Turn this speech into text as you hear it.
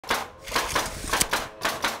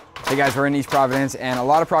Hey guys, we're in East Providence and a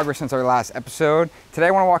lot of progress since our last episode. Today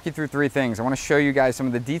I want to walk you through three things. I want to show you guys some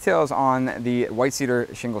of the details on the white cedar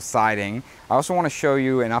shingle siding. I also want to show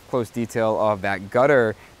you an up-close detail of that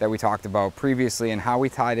gutter that we talked about previously and how we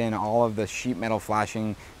tied in all of the sheet metal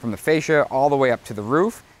flashing from the fascia all the way up to the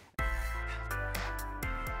roof.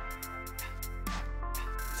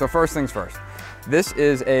 So first things first. This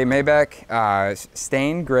is a Maybach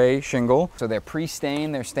stained gray shingle. So they're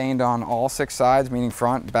pre-stained, they're stained on all 6 sides, meaning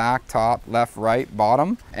front, back, top, left, right,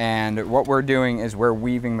 bottom. And what we're doing is we're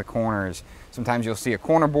weaving the corners. Sometimes you'll see a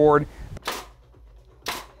corner board,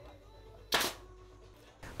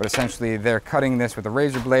 but essentially they're cutting this with a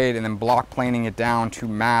razor blade and then block planing it down to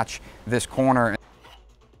match this corner.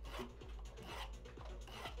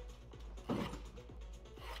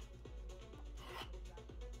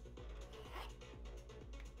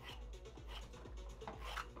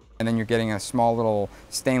 And then you're getting a small little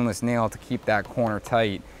stainless nail to keep that corner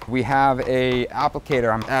tight. We have a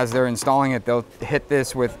applicator. As they're installing it, they'll hit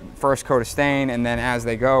this with first coat of stain, and then as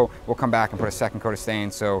they go, we'll come back and put a second coat of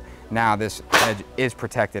stain. So now this edge is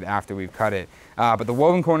protected after we've cut it. But the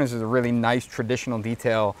woven corners is a really nice traditional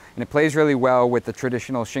detail, and it plays really well with the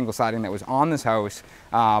traditional shingle siding that was on this house.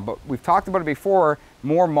 But we've talked about it before,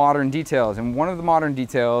 more modern details. And one of the modern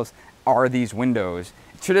details are these windows.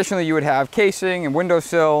 Traditionally, you would have casing and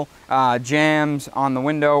windowsill, jambs on the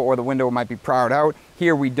window, or the window might be prowed out.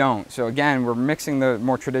 Here we don't. So again, we're mixing the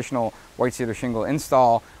more traditional white cedar shingle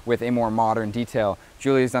install with a more modern detail.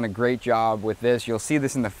 Julia's done a great job with this. You'll see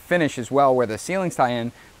this in the finish as well, where the ceilings tie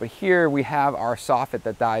in, but here we have our soffit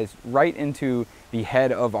that dies right into the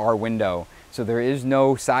head of our window. So there is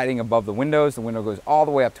no siding above the windows. The window goes all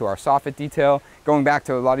the way up to our soffit detail. Going back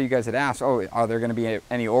to a lot of you guys that asked, oh, are there gonna be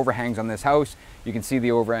any overhangs on this house? You can see the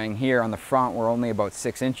overhang here on the front. We're only about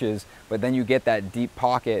 6 inches, but then you get that deep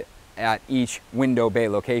pocket at each window bay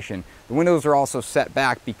location. The windows are also set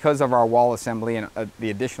back because of our wall assembly and the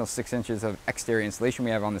additional 6 inches of exterior insulation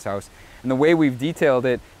we have on this house. And the way we've detailed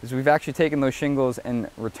it is we've actually taken those shingles and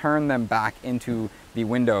returned them back into the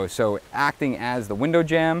window. So acting as the window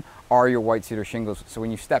jamb are your white cedar shingles. So when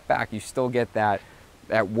you step back, you still get that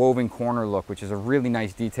woven corner look, which is a really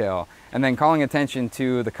nice detail. And then calling attention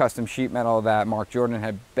to the custom sheet metal that Mark Jordan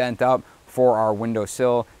had bent up for our window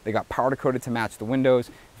sill. They got powder coated to match the windows.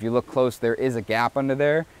 If you look close, there is a gap under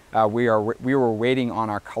there. We were waiting on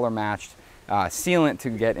our color matched sealant to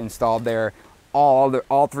get installed there.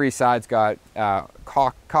 All 3 sides got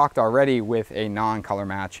caulked already with a non-color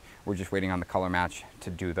match. We're just waiting on the color match to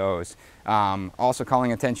do those. Also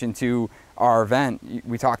calling attention to our vent.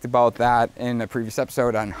 We talked about that in a previous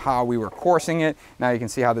episode on how we were coursing it. Now you can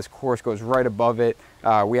see how this course goes right above it.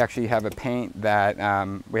 We actually have a paint that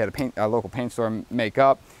we had a local paint store make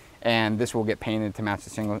up, and this will get painted to match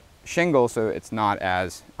the shingle so it's not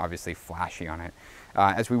as obviously flashy on it.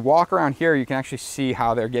 As we walk around here, you can actually see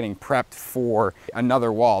how they're getting prepped for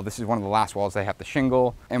another wall. This is one of the last walls they have to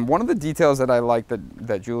shingle. And one of the details that I like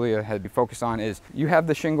that Julia had focused on is you have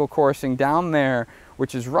the shingle coursing down there,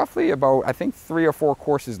 which is roughly about, I think, 3 or 4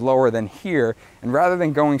 courses lower than here. And rather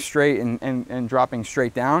than going straight and dropping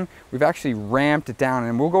straight down, we've actually ramped it down.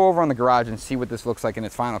 And we'll go over on the garage and see what this looks like in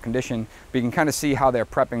its final condition. But you can kind of see how they're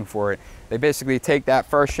prepping for it. They basically take that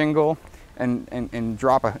first shingle and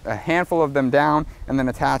drop a handful of them down and then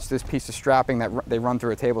attach this piece of strapping that they run through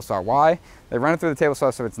a table saw. Why? They run it through the table saw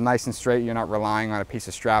so it's nice and straight. You're not relying on a piece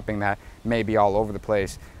of strapping that may be all over the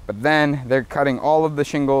place. But then they're cutting all of the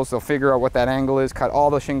shingles. They'll figure out what that angle is, cut all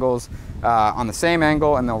the shingles on the same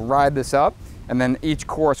angle, and they'll ride this up. And then each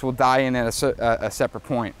course will die in at a separate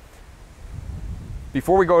point.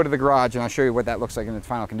 Before we go to the garage, and I'll show you what that looks like in its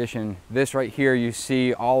final condition, this right here, you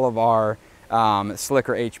see all of our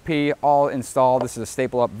slicker HP all installed. This is a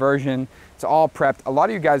staple up version. It's all prepped. A lot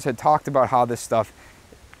of you guys had talked about how this stuff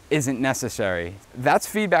isn't necessary. That's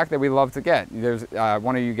feedback that we love to get. There's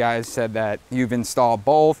one of you guys said that you've installed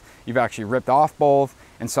both, you've actually ripped off both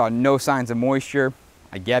and saw no signs of moisture.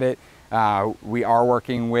 I get it. We are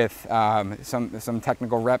working with some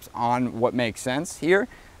technical reps on what makes sense here.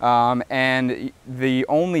 And the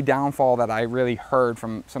only downfall that I really heard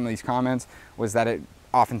from some of these comments was that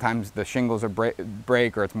oftentimes the shingles are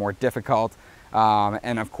break or it's more difficult.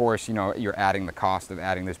 And of course, you know, you're adding the cost of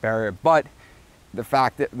adding this barrier. But the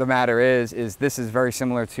fact that the matter is this is very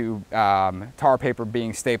similar to tar paper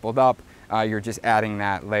being stapled up. You're just adding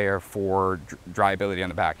that layer for dryability on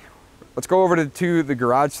the back. Let's go over to the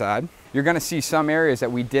garage side. You're gonna see some areas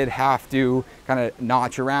that we did have to kind of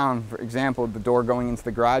notch around. For example, the door going into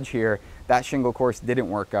the garage here, that shingle course didn't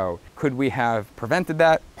work out. Could we have prevented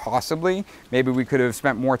that? Possibly. Maybe we could have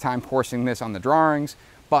spent more time coursing this on the drawings,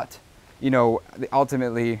 but you know,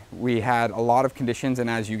 ultimately we had a lot of conditions, and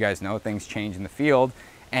as you guys know, things change in the field,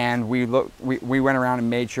 and we went around and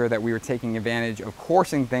made sure that we were taking advantage of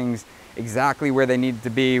coursing things exactly where they needed to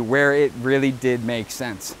be, where it really did make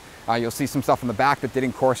sense. You'll see some stuff in the back that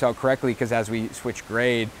didn't course out correctly because as we switched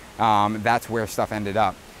grade, that's where stuff ended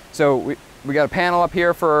up. So we got a panel up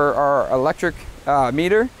here for our electric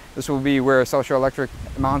meter. This will be where Social Electric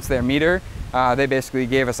mounts their meter. They basically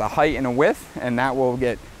gave us a height and a width, and that will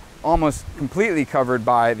get almost completely covered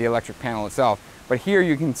by the electric panel itself. But here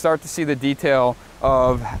you can start to see the detail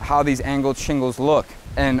of how these angled shingles look.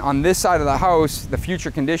 And on this side of the house, the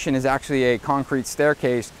future condition is actually a concrete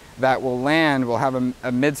staircase that will land, we'll have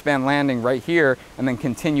a mid-span landing right here and then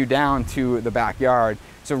continue down to the backyard.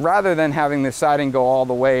 So rather than having the siding go all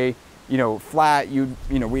the way, you know, flat,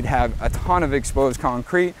 we'd have a ton of exposed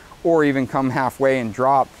concrete or even come halfway and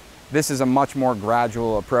drop. This is a much more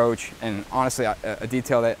gradual approach, and honestly a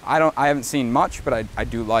detail that I haven't seen much, but I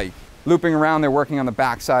do like. Looping around, they're working on the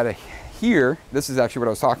back side of here. This is actually what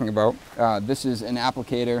I was talking about. This is an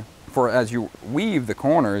applicator for as you weave the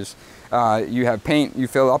corners. You have paint you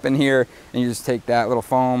fill up in here, and you just take that little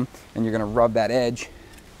foam and you're gonna rub that edge.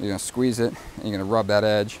 You're gonna squeeze it and you're gonna rub that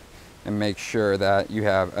edge and make sure that you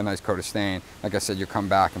have a nice coat of stain. Like I said, you come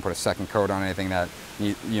back and put a second coat on anything that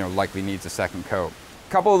likely needs a second coat.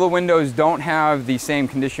 A couple of the windows don't have the same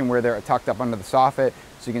condition where they're tucked up under the soffit.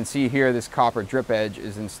 So you can see here this copper drip edge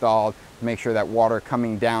is installed to make sure that water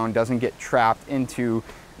coming down doesn't get trapped into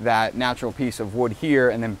that natural piece of wood here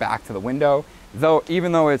and then back to the window.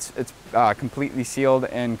 Even though it's completely sealed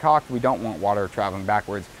and caulked, we don't want water traveling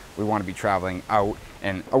backwards. We want to be traveling out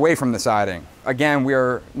and away from the siding. Again, we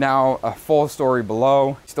are now a full story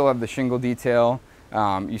below. Still have the shingle detail.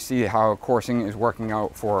 You see how coursing is working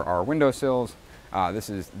out for our windowsills. This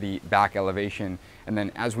is the back elevation. And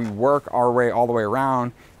then as we work our way all the way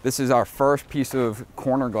around, this is our first piece of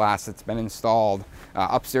corner glass that's been installed.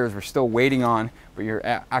 Upstairs we're still waiting on, but you're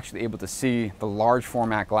actually able to see the large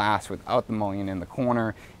format glass without the mullion in the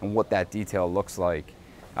corner and what that detail looks like.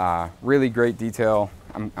 Really great detail.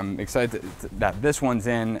 I'm excited that this one's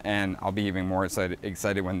in, and I'll be even more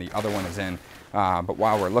excited when the other one is in. But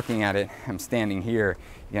while we're looking at it, I'm standing here,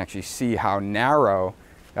 you can actually see how narrow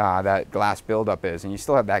that glass buildup is, and you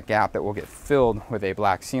still have that gap that will get filled with a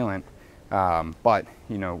black sealant. But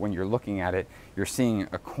when you're looking at it, you're seeing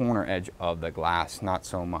a corner edge of the glass, not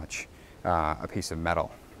so much a piece of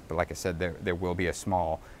metal. But like I said, there will be a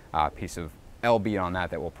small piece of LB on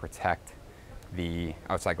that will protect the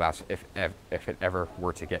outside glass if it ever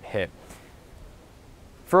were to get hit.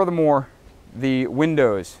 Furthermore, the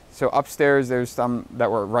windows. So upstairs there's some that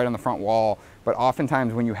were right on the front wall, but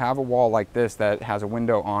oftentimes when you have a wall like this that has a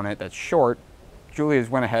window on it that's short, Julia's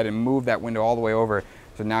went ahead and moved that window all the way over.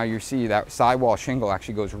 So now you see that sidewall shingle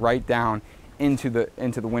actually goes right down into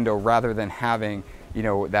the window rather than having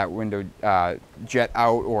that window jet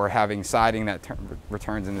out or having siding that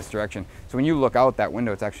returns in this direction. So when you look out that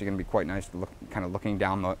window, it's actually going to be quite nice to look, kind of looking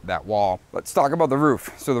down that wall. Let's talk about the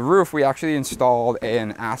roof. So the roof, we actually installed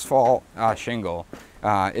an asphalt shingle.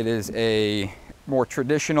 It is a more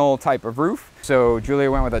traditional type of roof. So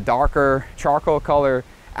Julia went with a darker charcoal color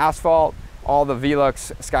asphalt. All the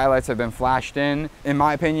Velux skylights have been flashed in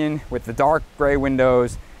my opinion, with the dark gray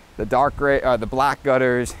windows, the dark gray, the black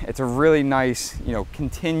gutters. It's a really nice,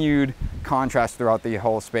 continued contrast throughout the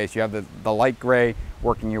whole space. You have the light gray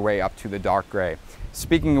working your way up to the dark gray.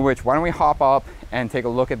 Speaking of which, why don't we hop up and take a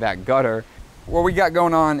look at that gutter. What we got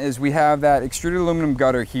going on is we have that extruded aluminum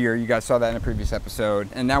gutter here. You guys saw that in a previous episode.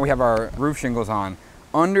 And now we have our roof shingles on.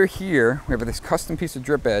 Under here, we have this custom piece of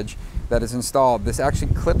drip edge that is installed. This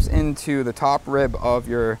actually clips into the top rib of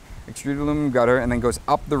your extruded aluminum gutter and then goes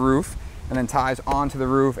up the roof and then ties onto the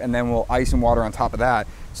roof, and then we'll ice and water on top of that.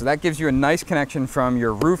 So that gives you a nice connection from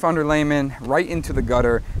your roof underlayment right into the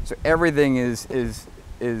gutter. So everything is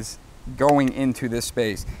going into this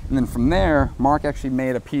space. And then from there, Mark actually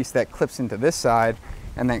made a piece that clips into this side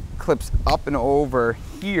and then clips up and over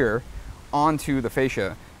here onto the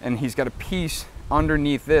fascia. And he's got a piece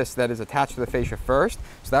underneath this that is attached to the fascia first.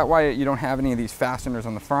 So that way you don't have any of these fasteners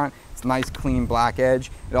on the front. It's a nice clean black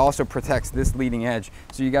edge. It also protects this leading edge.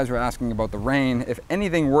 So you guys were asking about the rain. If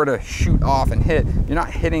anything were to shoot off and hit, you're not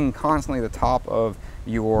hitting constantly the top of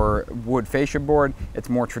your wood fascia board. It's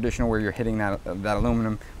more traditional where you're hitting that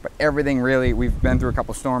aluminum. But everything really, we've been through a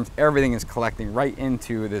couple storms, everything is collecting right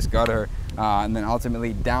into this gutter and then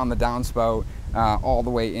ultimately down the downspout all the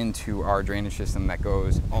way into our drainage system that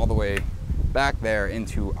goes all the way back there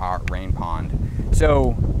into our rain pond.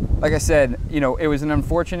 So like I said, it was an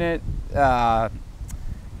unfortunate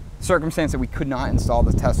circumstance that we could not install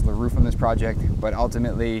the Tesla roof on this project, but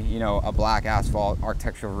ultimately, you know, a black asphalt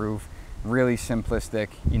architectural roof, really simplistic.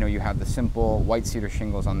 You know, you have the simple white cedar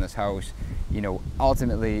shingles on this house. You know,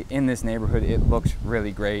 ultimately in this neighborhood, it looks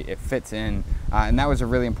really great. It fits in, and that was a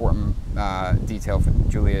really important detail for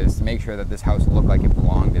Julia, is to make sure that this house looked like it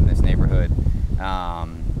belonged in this neighborhood.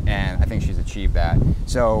 And I think she's achieved that.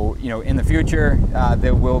 So, you know, in the future,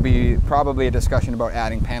 there will be probably a discussion about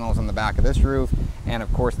adding panels on the back of this roof, and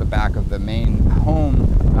of course the back of the main home,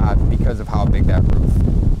 because of how big that roof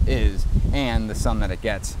is and the sun that it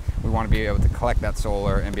gets. We want to be able to collect that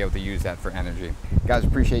solar and be able to use that for energy. Guys,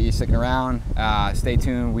 appreciate you sticking around. Stay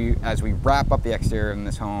tuned. As we wrap up the exterior in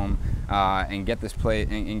this home and get this place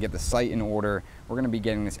and get the site in order, we're going to be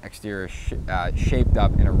getting this exterior shaped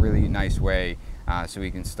up in a really nice way, so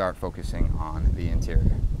we can start focusing on the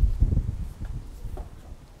interior.